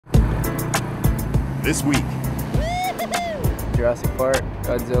This week, Jurassic Park,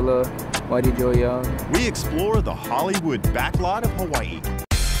 Godzilla, Mighty Joe Young. we explore the Hollywood backlot of Hawaii.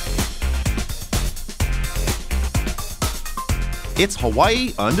 It's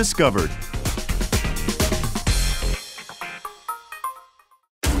Hawaii Undiscovered.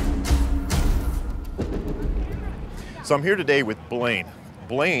 So I'm here today with Blaine.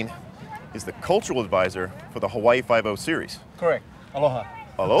 Blaine is the cultural advisor for the Hawaii 5-0 series. Correct. Aloha.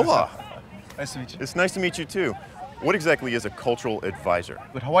 Aloha. Nice to meet you. It's nice to meet you too. What exactly is a cultural advisor?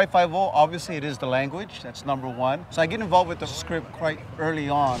 With Hawaii 5-0, obviously it is the language. That's number one. So I get involved with the script quite early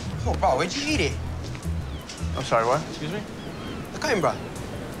on. Oh, bro, where'd you eat it? I'm sorry, what? Excuse me? Okay, bro.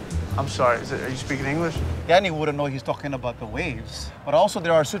 I'm sorry, are you speaking English? Danny wouldn't know he's talking about the waves. But also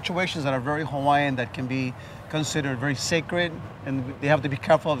there are situations that are very Hawaiian that can be considered very sacred, and they have to be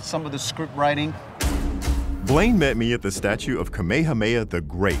careful of some of the script writing. Blaine met me at the statue of Kamehameha the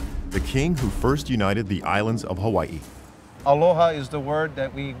Great, the king who first united the islands of Hawaii. Aloha is the word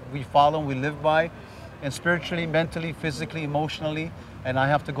that we follow, we live by, and spiritually, mentally, physically, emotionally, and I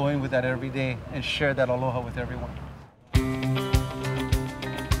have to go in with that every day and share that aloha with everyone.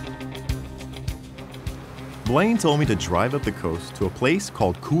 Blaine told me to drive up the coast to a place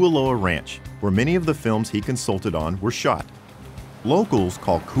called Kualoa Ranch, where many of the films he consulted on were shot. Locals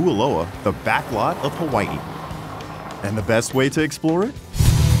call Kualoa the backlot of Hawaii. And the best way to explore it?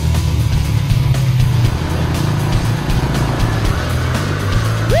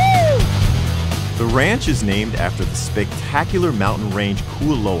 The ranch is named after the spectacular mountain range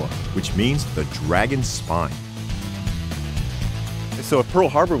Kualoa, which means the dragon's spine. So if Pearl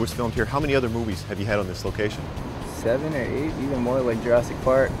Harbor was filmed here, how many other movies have you had on this location? 7 or 8, even more, like Jurassic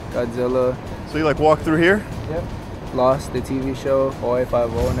Park, Godzilla. So you like walk through here? Yep. Lost, the TV show, Hawaii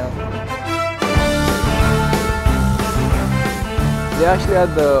 5-0 now. They actually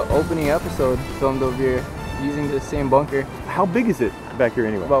had the opening episode filmed over here using the same bunker. How big is it back here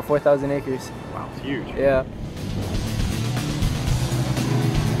anyway? About 4,000 acres. Wow, it's huge. Yeah.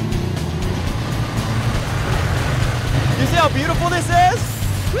 You see how beautiful this is?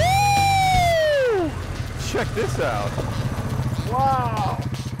 Woo! Check this out. Wow.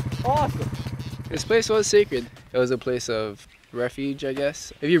 Awesome. This place was sacred. It was a place of refuge, I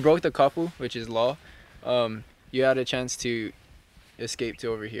guess. If you broke the kapu, which is law, you had a chance to escape to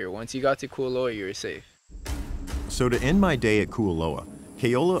over here. Once you got to Kualoa, you were safe. So to end my day at Kualoa,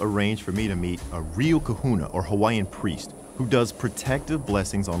 Keola arranged for me to meet a real kahuna or Hawaiian priest who does protective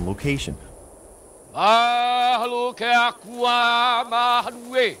blessings on location. Mahalo ke akua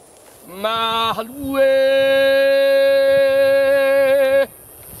mahalue mahalue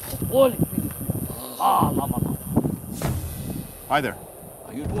ole mama. Hi there.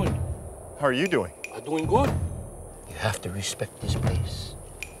 How you doing? How are you doing? I'm doing good. You have to respect this place.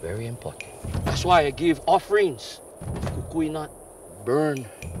 Very important. That's why I give offerings. Kukui nut, burn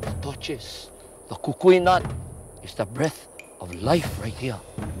the torches. The kukui nut is the breath of life right here.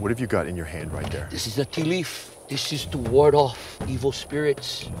 What have you got in your hand right there? This is a tea leaf. This is to ward off evil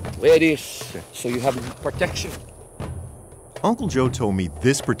spirits. Wear this so you have protection. Uncle Joe told me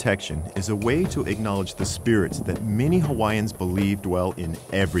this protection is a way to acknowledge the spirits that many Hawaiians believe dwell in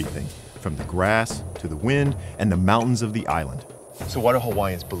everything, from the grass to the wind and the mountains of the island. So why do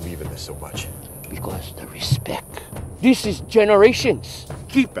Hawaiians believe in this so much? Because the respect. This is generations.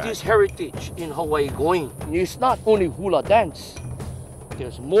 Keep Back. this heritage in Hawaii going. It's not only hula dance.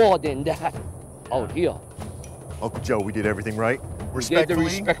 There's more than that out here. Uncle Joe, we did everything right. We did it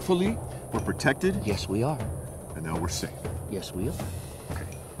respectfully. We're protected. Yes, we are. And now we're safe. Yes, we are. Okay.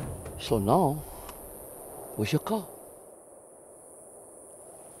 So now, we should go.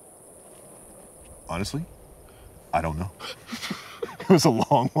 Honestly, I don't know. It was a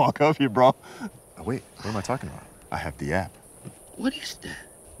long walk up here, bro. Oh, wait, what am I talking about? I have the app. What is that?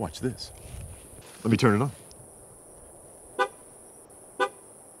 Watch this. Let me turn it on.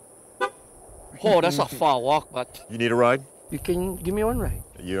 Oh, that's a far walk, but You need a ride? you can give me one ride.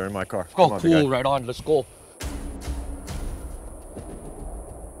 You're in my car. Oh, Come on, big cool, guy. right on, let's go.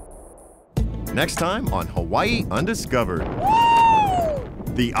 Next time on Hawaii Undiscovered.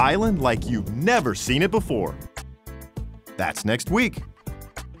 The island like you've never seen it before. That's next week.